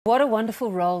What a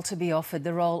wonderful role to be offered,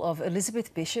 the role of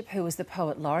Elizabeth Bishop, who was the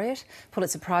Poet Laureate,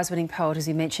 Pulitzer Prize-winning poet, as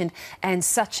you mentioned, and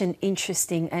such an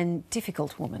interesting and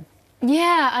difficult woman.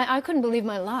 Yeah, I couldn't believe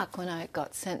my luck when I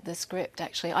got sent the script,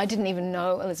 actually. I didn't even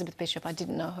know Elizabeth Bishop. I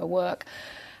didn't know her work.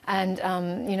 And,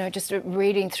 you know, just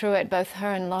reading through it, both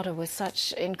her and Lotta were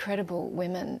such incredible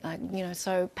women, like, you know,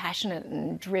 so passionate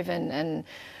and driven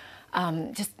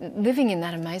and just living in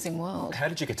that amazing world. How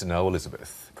did you get to know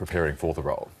Elizabeth preparing for the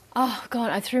role? Oh,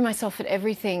 God, I threw myself at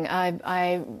everything.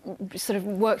 I sort of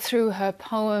worked through her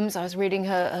poems. I was reading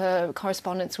her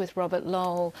correspondence with Robert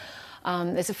Lowell.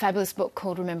 There's a fabulous book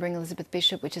called Remembering Elizabeth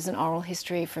Bishop, which is an oral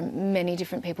history from many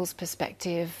different people's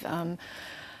perspective.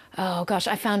 Oh gosh,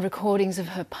 I found recordings of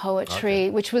her poetry,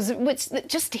 which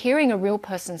just hearing a real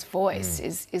person's voice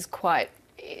is quite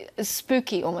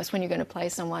spooky almost when you're going to play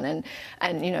someone,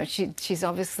 and you know, she's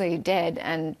obviously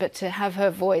dead, but to have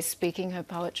her voice speaking her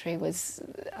poetry was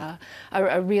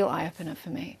a real eye-opener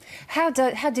for me. How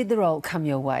did the role come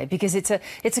your way? Because it's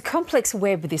a complex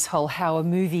web, this whole how a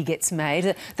movie gets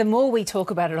made. The more we talk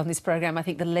about it on this program, I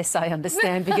think the less I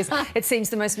understand, because it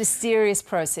seems the most mysterious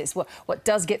process. What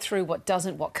does get through, what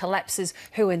doesn't, what collapses,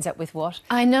 who ends up with what?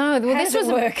 I know. Well, how does it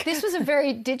work? This was a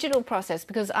very digital process,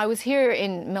 because I was here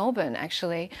in Melbourne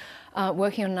actually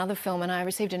working on another film, and I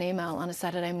received an email on a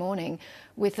Saturday morning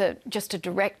with just a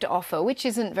direct offer, which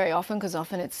isn't very often, because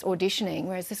often it's auditioning,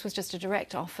 whereas this was just a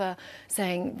direct offer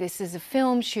saying this is a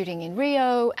film shooting in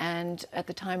Rio and at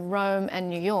the time Rome and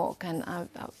New York. And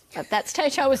at that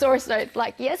stage I was also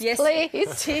like, yes.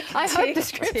 Please. Tick, I hope the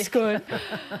tick. script's good.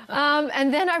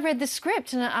 And then I read the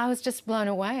script and I was just blown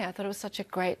away. I thought it was such a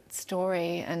great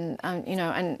story, and you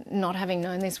know, and not having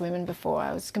known these women before,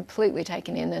 I was completely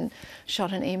taken in and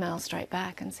shot an email straight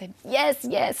back and said,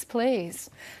 yes, please.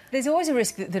 There's always a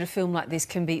risk that a film like this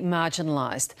can be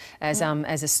marginalised as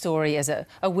a story, as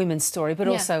a women's story, but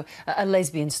also a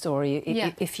lesbian story,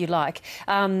 if you like.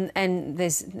 And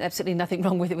there's absolutely nothing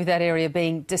wrong with it, with that area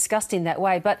being discussed in that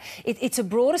way. But it's a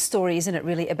broader story, isn't it,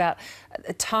 really, about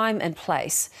time and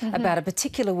place, about a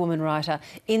particular woman writer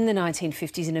in the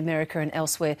 1950s in America and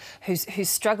elsewhere who's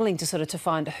struggling to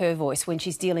find her voice when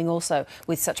she's dealing also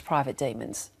with such private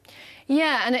demons.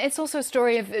 Yeah, and it's also a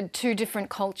story of two different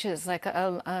cultures. Like,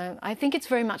 I think it's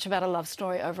very much about a love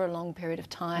story over a long period of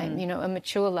time, you know, a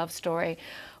mature love story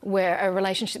where a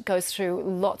relationship goes through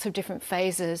lots of different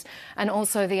phases, and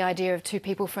also the idea of two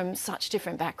people from such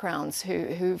different backgrounds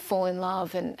who fall in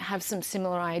love and have some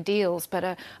similar ideals, but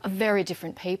are very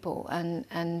different people,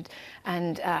 and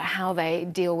how they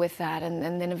deal with that,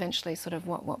 and then eventually sort of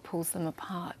what pulls them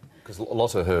apart. Because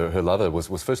Lotta, her lover,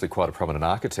 was firstly quite a prominent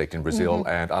architect in Brazil,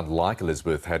 and unlike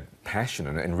Elizabeth, had passion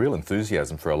and real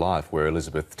enthusiasm for her life, where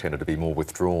Elizabeth tended to be more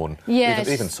withdrawn,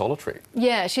 even solitary.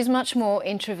 Yeah, she's much more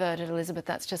introverted, Elizabeth.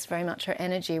 That's just very much her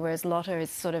energy, whereas Lotta is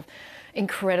sort of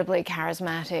incredibly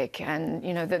charismatic and,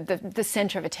 you know, the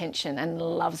centre of attention, and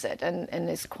loves it, and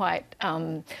is quite,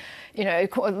 you know,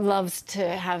 loves to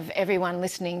have everyone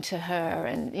listening to her.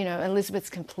 And, you know, Elizabeth's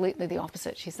completely the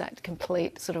opposite. She's that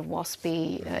complete sort of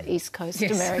waspy East Coast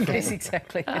American. Yes,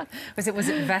 exactly. Was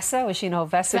it Vassar? Was she an old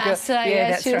Vassar girl? Vassar,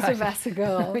 yeah, that's she was a Vassar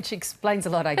girl. Which explains a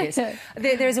lot, I guess.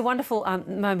 There is a wonderful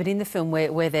moment in the film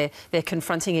where they're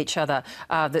confronting each other,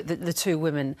 the two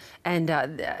women, and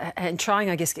trying,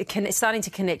 I guess, starting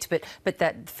to connect, but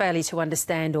that failure to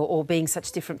understand, or being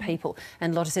such different people.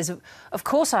 And Lotta says, "Of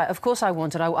course I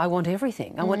want it. I want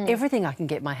everything. I want everything I can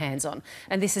get my hands on."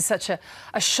 And this is such a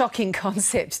shocking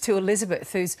concept to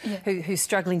Elizabeth, who's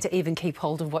struggling to even keep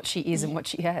hold of what she is and what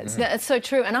she has. Yeah, it's so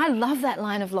true. And I love that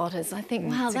line of Lotta's. I think,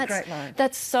 wow, a great line.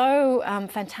 That's so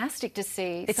fantastic to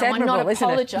see someone not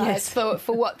apologise for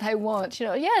what they want. You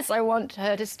know, yes, I want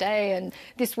her to stay and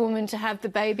this woman to have the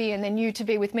baby and then you to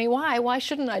be with me. Why? Why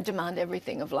shouldn't I demand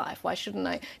everything of life? Why shouldn't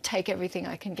I take everything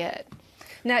I can get?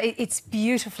 Now, it's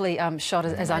beautifully shot,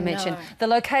 as I mentioned. The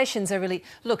locations are really...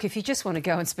 Look, if you just want to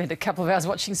go and spend a couple of hours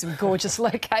watching some gorgeous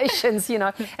locations, you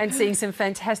know, and seeing some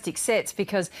fantastic sets,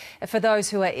 because for those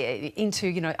who are into,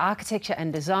 you know, architecture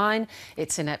and design,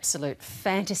 it's an absolute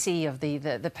fantasy of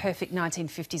the perfect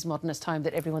 1950s modernist home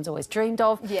that everyone's always dreamed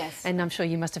of. Yes. And I'm sure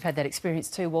you must have had that experience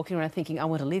too, walking around thinking, I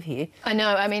want to live here. I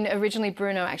know. I mean, originally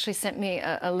Bruno actually sent me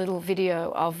a little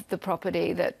video of the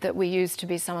property that we used to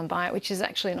be Someone Buy It, which is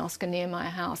actually an Oscar near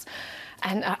my house,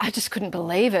 and I just couldn't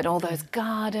believe it. All those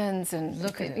gardens, and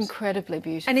incredibly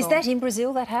beautiful. And is that in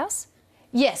Brazil, that house?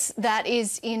 Yes,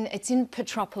 it's in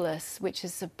Petrópolis, which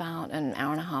is about an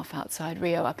hour and a half outside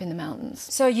Rio, up in the mountains.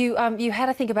 So you had,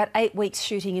 I think, about 8 weeks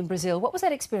shooting in Brazil. What was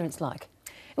that experience like?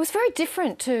 It was very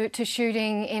different to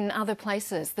shooting in other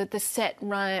places. The set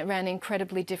ran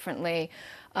incredibly differently.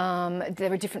 There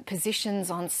were different positions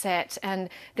on set, and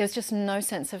there's just no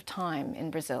sense of time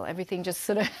in Brazil. Everything just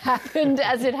sort of happened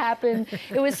as it happened.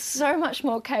 It was so much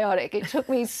more chaotic. It took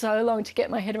me so long to get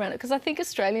my head around it, because I think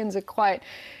Australians are quite,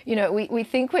 you know, we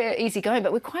think we're easygoing,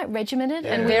 but we're quite regimented,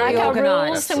 and we like our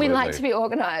rules, and we like to be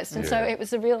organised. And so it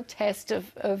was a real test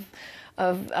of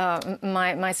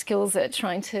my skills at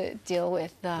trying to deal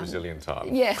with Brazilian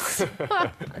time. Yes.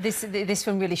 This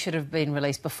one really should have been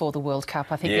released before the World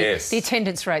Cup. I think the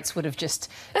attendance rates would have just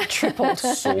tripled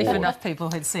if enough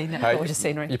people had seen that gorgeous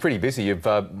scenery. You're pretty busy. You've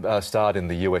starred in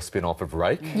the US spin-off of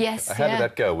Rake. Yes. How did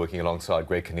that go, working alongside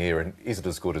Greg Kinnear, and is it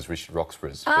as good as Richard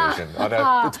Roxburgh's version? I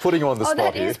know it's putting you on the spot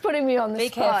that here. is putting me on the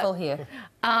spot. Be careful here.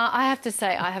 I have to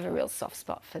say, I have a real soft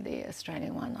spot for the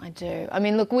Australian one. I do. I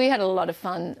mean, look, we had a lot of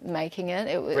fun making it.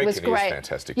 It was great.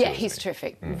 Fantastic. Yeah, he's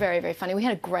terrific. Very, very funny. We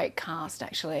had a great cast,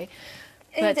 actually.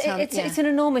 But, it's an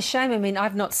enormous shame. I mean,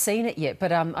 I've not seen it yet,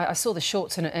 but I saw the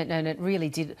shorts and it really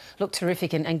did look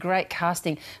terrific and great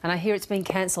casting. And I hear it's been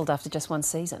cancelled after just one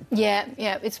season. Yeah,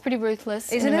 it's pretty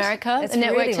ruthless in America. It's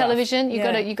network really television. You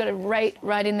got to rate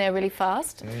right in there really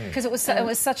fast. Because it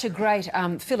was such a great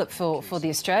fillip for the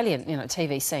Australian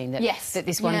TV scene that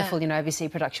this wonderful ABC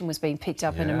production was being picked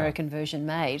up and an American version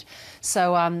made.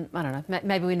 So I don't know.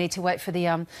 Maybe we need to wait for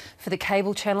the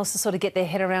cable channels to sort of get their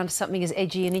head around something as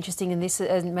edgy and interesting in this.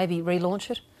 And maybe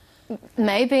relaunch it?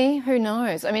 Maybe, who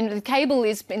knows? I mean, the cable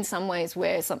is in some ways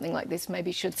where something like this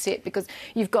maybe should sit, because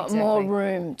you've got more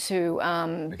room to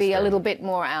be a little bit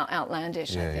more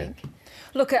outlandish, I think.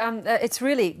 Look, it's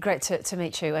really great to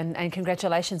meet you, and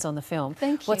congratulations on the film.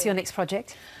 Thank you. What's your next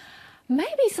project?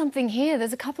 Maybe something here.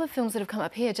 There's a couple of films that have come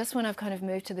up here. Just when I've kind of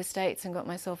moved to the States and got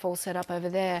myself all set up over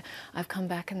there, I've come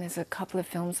back and there's a couple of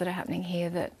films that are happening here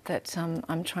that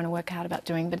I'm trying to work out about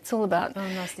doing. But it's all about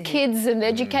kids and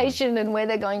education and where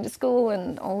they're going to school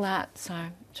and all that. So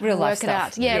real life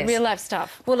stuff. Yeah, real life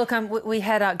stuff. Well, look, we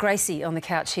had Gracie on the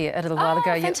couch here a little while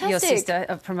ago. Your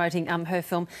sister, promoting her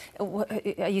film.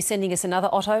 Are you sending us another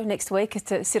Otto next week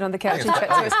to sit on the couch and chat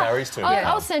to us? Barry's turn.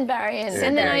 I'll send Barry in,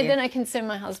 and then I can send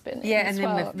my husband. Yeah, and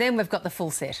then we've got the full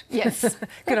set. Yes.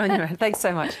 Good on you, man. Thanks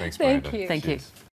so much. Thanks, Miranda. Thank you. Thank you.